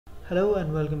Hello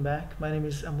and welcome back. My name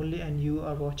is Amulya and you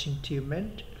are watching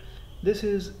TubeMint. This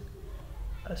is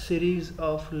a series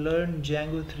of Learn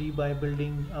Django 3 by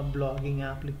building a blogging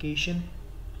application.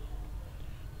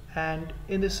 And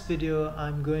in this video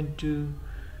I'm going to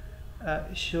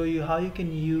show you how you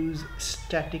can use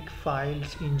static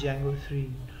files in Django 3.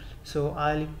 So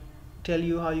I'll tell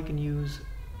you how you can use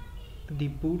the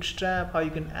Bootstrap, how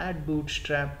you can add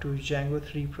Bootstrap to Django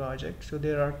 3 project. So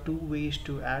there are two ways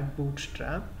to add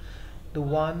Bootstrap.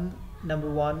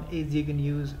 Number one is you can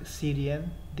use CDN.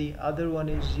 The other one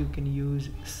is you can use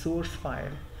source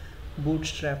file,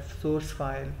 Bootstrap source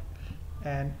file,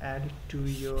 and add it to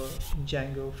your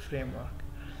Django framework.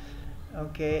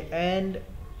 Okay, and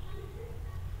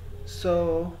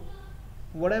so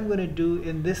what I'm going to do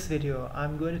in this video,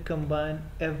 I'm going to combine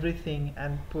everything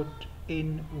and put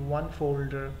in one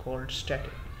folder called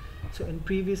static. So in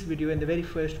previous video, in the very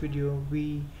first video,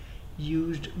 we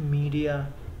used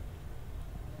media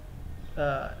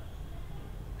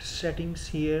settings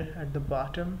here at the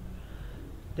bottom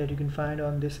that you can find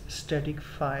on this static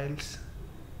files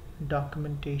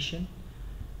documentation.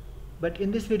 But in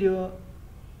this video,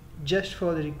 just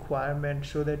for the requirement,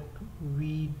 so that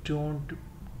we don't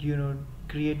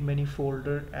create many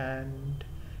folders and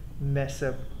mess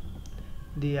up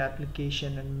the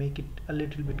application and make it a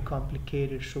little bit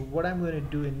complicated. So what I'm going to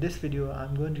do in this video,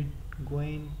 I'm going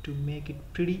to make it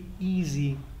pretty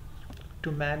easy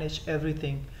to manage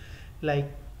everything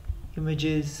like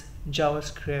images,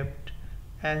 JavaScript,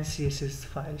 and CSS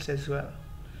files as well.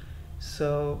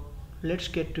 So let's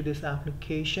get to this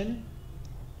application.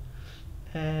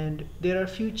 And there are a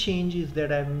few changes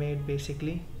that I've made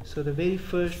basically. So the very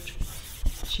first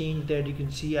change that you can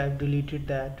see, I've deleted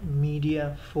that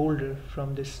media folder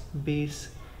from this base,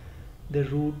 the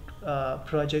root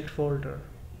project folder,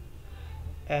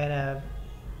 and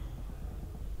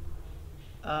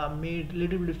I've made a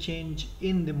little bit of change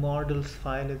in the models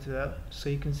file as well. So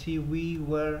you can see we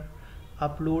were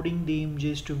uploading the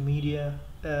images to media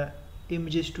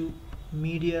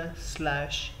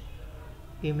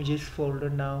 /images folder.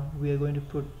 Now we are going to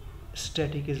put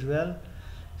static as well.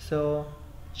 So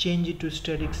change it to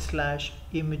static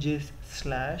 /images/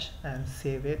 and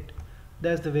save it.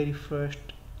 That's the very first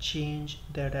change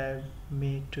that I've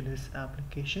made to this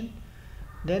application.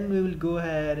 Then we will go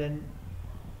ahead and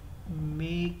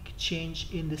make change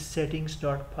in the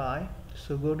settings.py.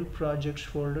 So go to projects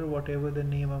folder, whatever the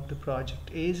name of the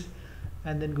project is,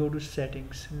 and then go to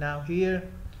settings. Now here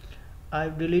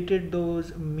I've deleted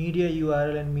those media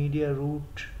URL and media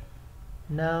root.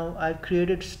 Now I've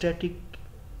created static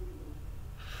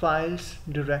files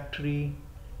directory,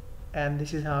 and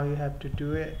this is how you have to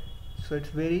do it. So it's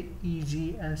very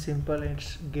easy and simple.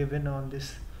 It's given on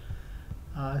this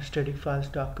static files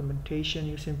documentation.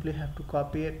 You simply have to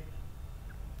copy it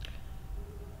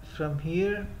from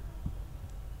here,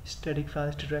 static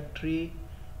files directory,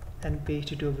 and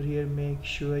paste it over here. Make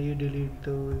sure you delete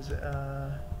those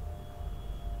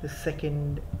the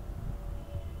second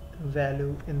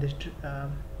value in this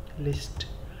list.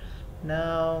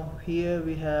 Now here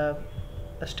we have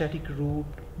a static root,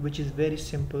 which is very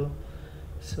simple.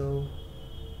 So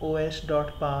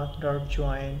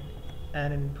os.path.join,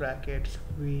 and in brackets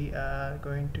we are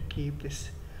going to keep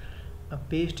this a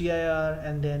base dir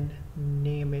and then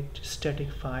name it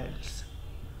static files.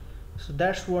 So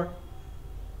that's what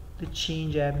the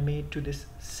change I've made to this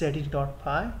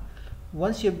settings.py.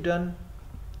 Once you've done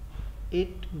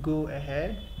it, go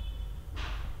ahead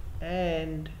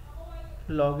and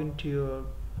log into your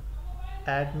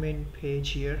admin page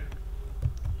here,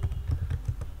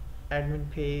 and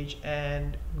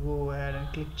go ahead and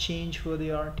click change for the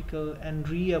article and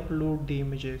re-upload the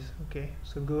images. Okay,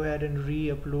 so go ahead and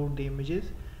re-upload the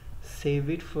images, save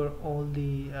it for all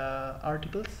the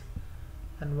articles,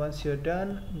 and once you're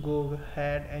done, go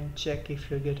ahead and check if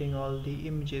you're getting all the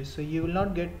images. So you will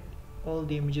not get all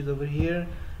the images over here.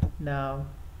 Now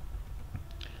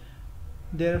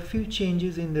there are a few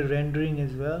changes in the rendering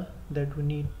as well that we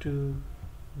need to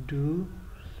do.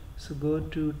 So go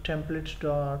to templates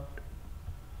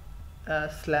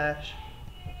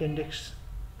 /index.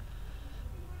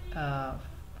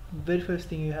 Very first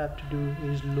thing you have to do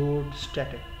is load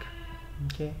static,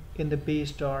 okay, in the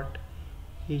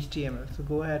base.html. So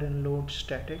go ahead and load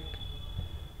static.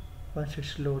 Once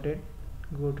it's loaded,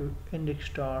 go to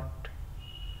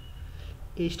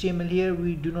index.html. Here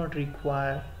we do not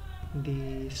require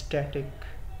the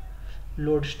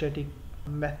load static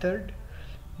method.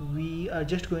 We are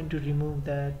just going to remove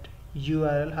that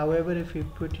URL. However, if you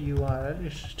put URL,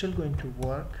 it's still going to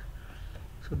work,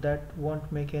 so that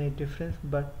won't make any difference.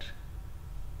 But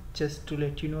just to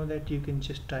let you know that you can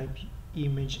just type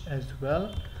image as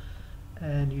well,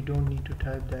 and you don't need to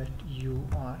type that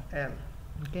URL.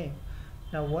 Okay,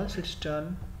 now once it's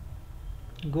done,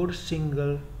 go to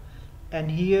single, and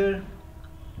here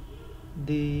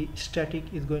the static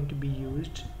is going to be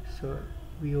used. So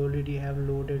we already have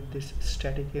loaded this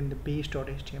static in the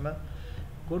base.html.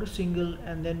 Go to single,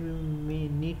 and then we may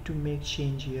need to make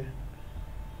change here.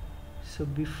 So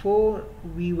before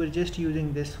we were just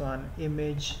using this one,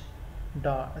 image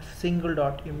dot single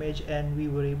dot image, and we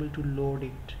were able to load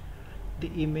it. The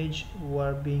image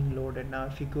were being loaded. Now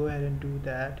if you go ahead and do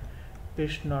that,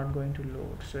 it's not going to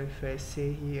load. So if I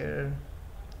say here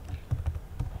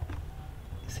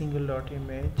single dot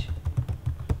image,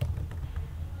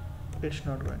 it's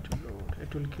not going to load.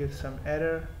 It will give some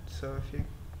error. So if you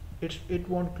it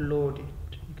won't load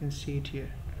it. You can see it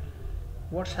here.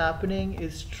 What's happening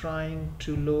is trying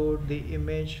to load the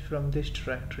image from this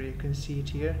directory. You can see it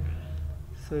here.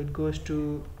 So it goes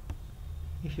to,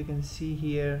 if you can see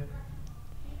here,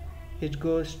 it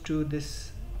goes to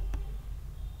this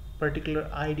particular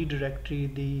ID directory,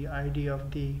 the ID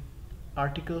of the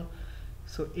article.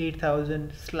 So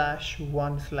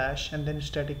 8000/1/ and then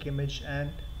static image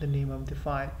and the name of the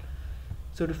file.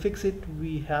 So to fix it,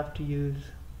 we have to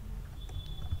use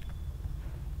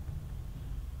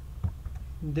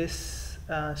this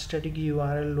static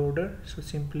URL loader. So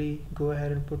simply go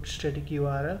ahead and put static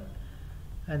URL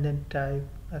and then type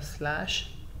a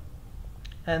slash,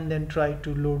 and then try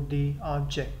to load the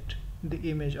object, the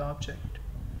image object.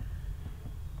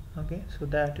 Okay, so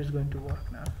that is going to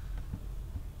work now.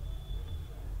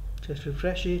 Just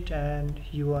refresh it, and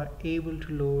you are able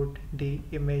to load the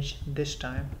image this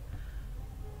time.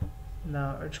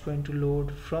 Now it's going to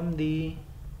load from the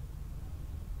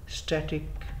static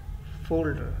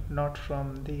folder, not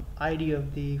from the ID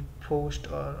of the post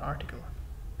or article.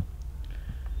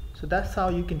 So that's how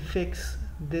you can fix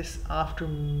this after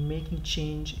making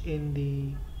change in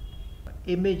the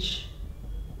image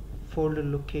folder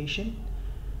location.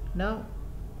 Now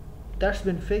that's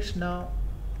been fixed. Now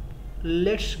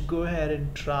let's go ahead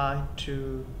and try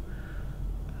to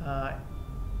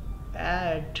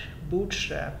add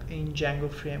Bootstrap in Django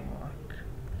framework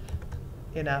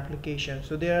in application.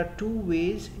 So there are two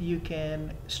ways you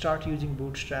can start using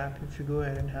Bootstrap. If you go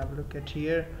ahead and have a look at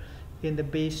here in the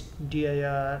base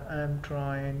dir, I'm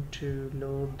trying to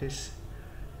load this.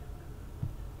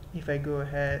 If I go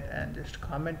ahead and just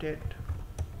comment it,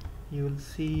 you will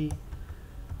see.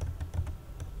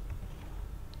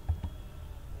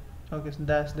 Okay, so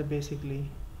that's the basically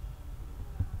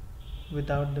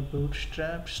without the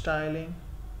Bootstrap styling.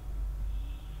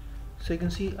 So you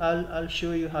can see, I'll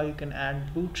show you how you can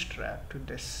add Bootstrap to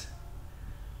this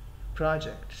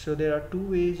project. So there are two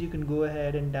ways you can go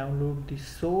ahead and download the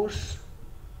source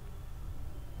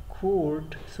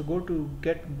code. So go to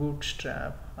get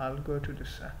Bootstrap. I'll go to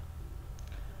this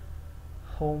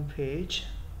home page.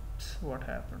 So what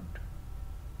happened?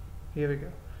 Here we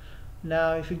go.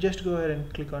 Now if you just go ahead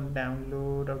and click on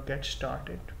download or get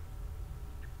started,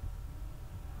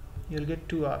 you'll get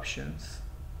two options.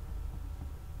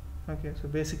 Okay, so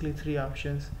basically three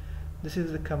options. This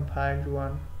is the compiled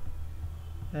one,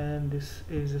 and this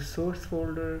is the source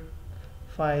folder,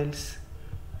 files,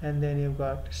 and then you've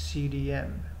got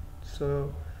CDN.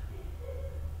 So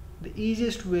the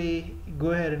easiest way,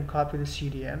 go ahead and copy the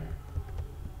CDN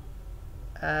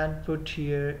and put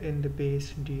here in the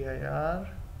base dir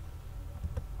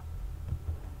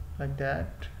like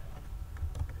that.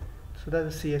 So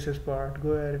that's the CSS part.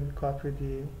 Go ahead and copy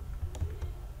the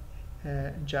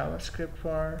JavaScript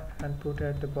part and put it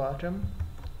at the bottom.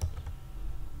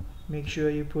 Make sure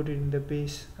you put it in the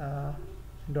base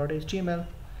 .html,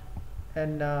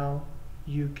 and now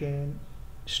you can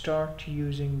start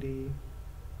using the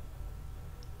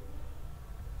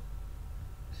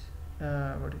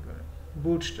what do you call it,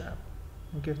 Bootstrap.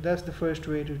 Okay, that's the first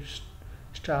way to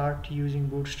start using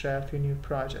Bootstrap in your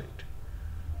project.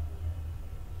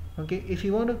 Okay, if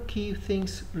you want to keep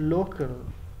things local,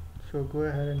 so go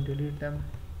ahead and delete them.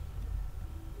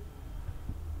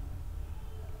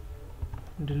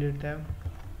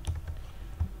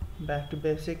 Back to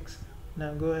basics.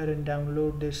 Now go ahead and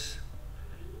download this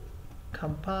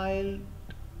compiled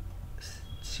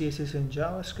CSS and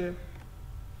JavaScript,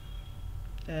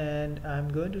 and I'm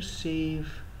going to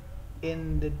save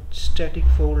in the static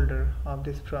folder of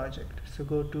this project. So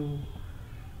go to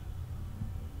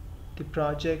the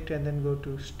project and then go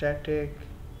to static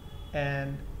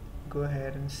and go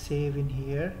ahead and save in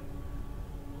here.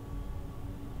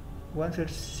 Once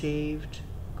it's saved,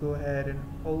 go ahead and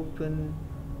open,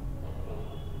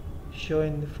 show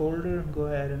in the folder, go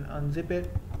ahead and unzip it.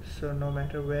 So no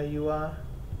matter where you are,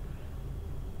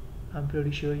 I'm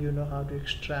pretty sure you know how to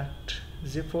extract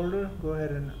zip folder. Go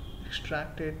ahead and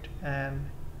extract it, and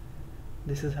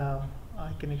this is how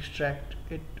I can extract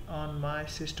it on my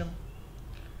system.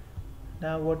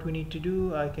 Now what we need to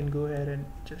do, I can go ahead and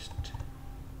just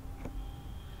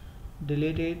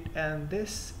delete it, and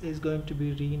this is going to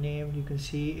be renamed. You can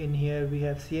see in here we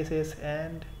have CSS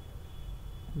and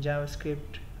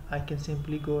JavaScript. I can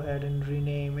simply go ahead and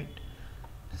rename it.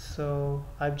 So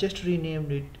I've just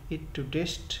renamed it to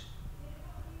dist.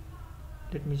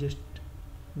 Let me just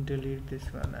delete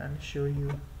this one and show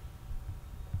you.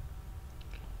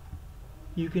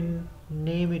 You can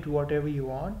name it whatever you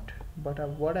want, but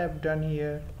what I've done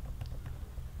here,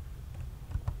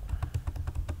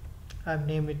 I've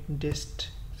named it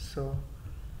dist. So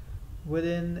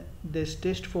within this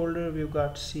dist folder we've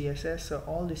got CSS, so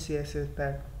all the CSS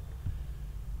that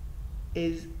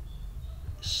is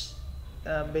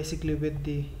basically with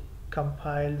the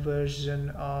compiled version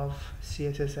of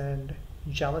CSS and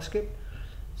JavaScript.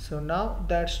 So now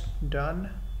that's done,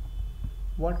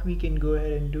 what we can go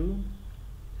ahead and do,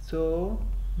 so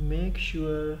make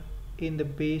sure in the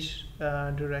base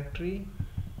directory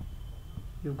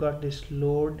you've got this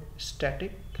load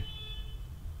static.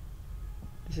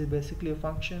 This is basically a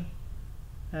function,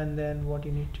 and then what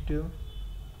you need to do,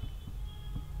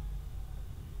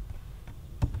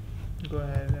 go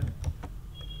ahead and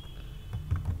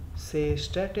say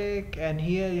static, and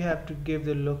here you have to give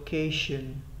the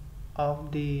location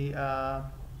of the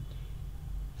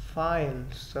file.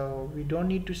 So we don't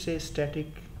need to say static,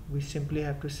 we simply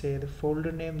have to say the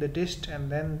folder name, the dist,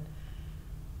 and then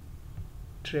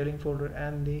trailing folder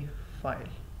and the file.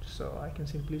 So I can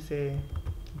simply say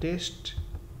dist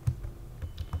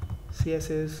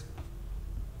CSS.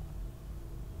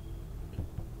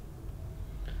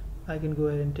 I can go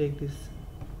ahead and take this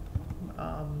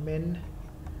min,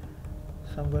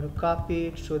 so I'm going to copy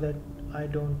it so that I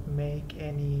don't make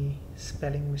any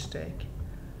spelling mistake.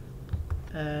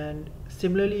 And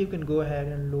similarly you can go ahead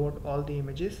and load all the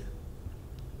images.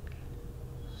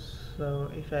 So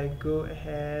if I go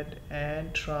ahead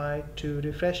and try to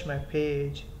refresh my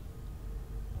page,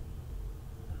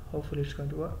 hopefully it's going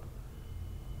to work.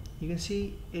 You can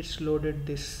see it's loaded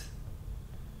this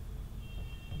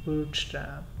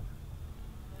Bootstrap.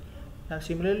 Now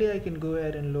similarly I can go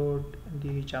ahead and load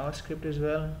the JavaScript as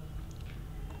well.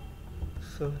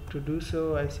 So to do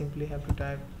so I simply have to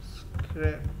type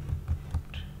script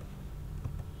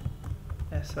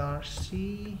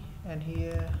src, and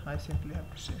here I simply have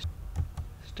to say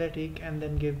static and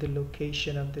then give the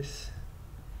location of this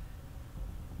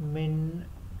min.js.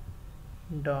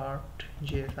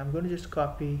 I'm going to just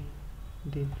copy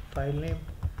the file name,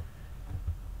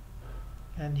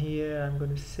 and here I'm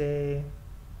going to say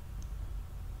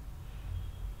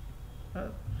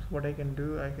what I can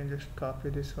do, I can just copy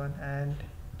this one and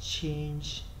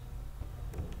change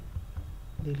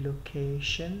the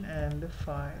location and the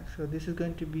file. So this is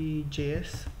going to be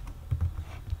JS,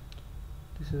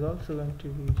 this is also going to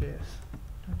be JS.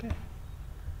 Okay,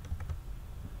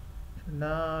 so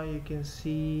now you can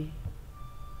see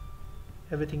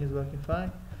everything is working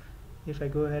fine. If I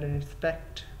go ahead and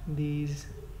inspect these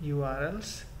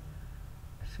URLs,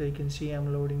 so you can see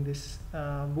I'm loading this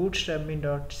bootstrap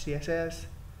min.css,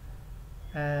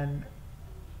 and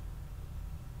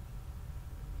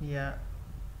yeah,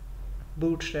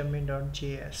 bootstrap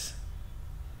min.js.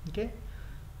 Okay,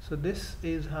 so this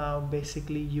is how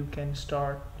basically you can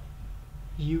start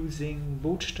using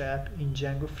Bootstrap in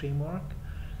Django framework,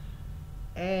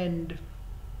 and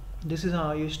this is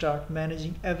how you start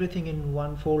managing everything in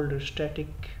one folder,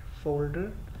 static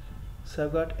folder. So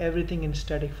I've got everything in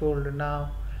static folder.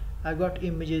 Now I got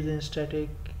images in static,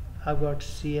 I've got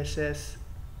CSS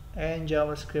and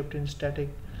JavaScript in static.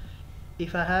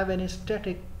 If I have any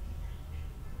static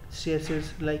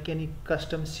CSS, like any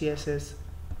custom CSS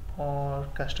or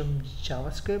custom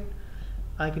JavaScript,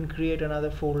 I can create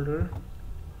another folder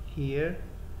here,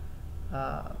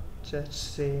 just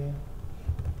say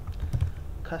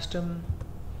custom,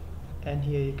 and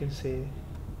here you can say,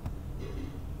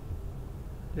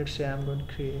 let's say I'm going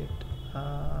to create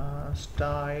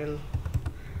style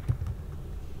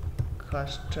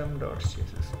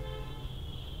custom.css.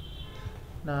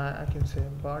 Now I can say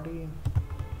body,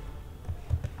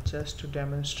 just to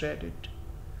demonstrate it.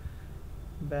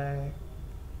 Background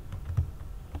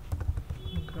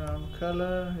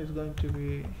color is going to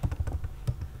be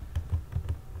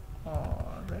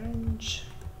orange,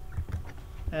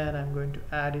 and I'm going to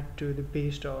add it to the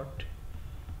base.html.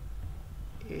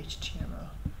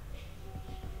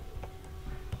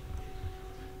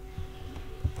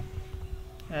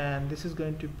 And this is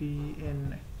going to be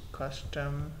in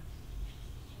custom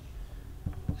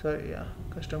sorry, yeah,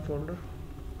 custom folder.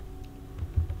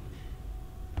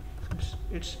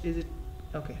 Is it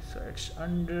okay? So it's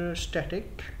under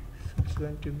static, so it's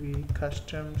going to be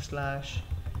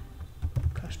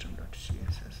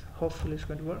custom/custom.css. Hopefully it's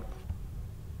going to work.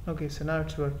 Okay, so now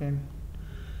it's working.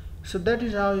 So that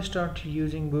is how you start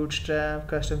using Bootstrap,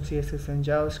 custom CSS and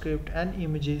JavaScript and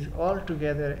images all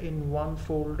together in one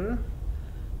folder,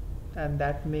 and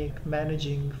that make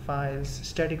managing files,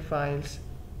 static files,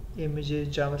 images,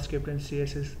 JavaScript and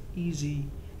CSS easy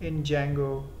in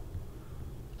Django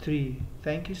 3.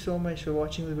 Thank you so much for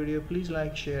watching the video. Please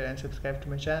like, share and subscribe to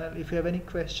my channel. If you have any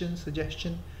questions,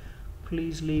 suggestion,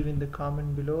 please leave in the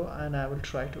comment below and I will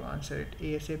try to answer it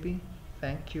ASAP.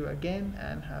 Thank you again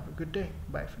and have a good day.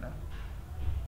 Bye for now.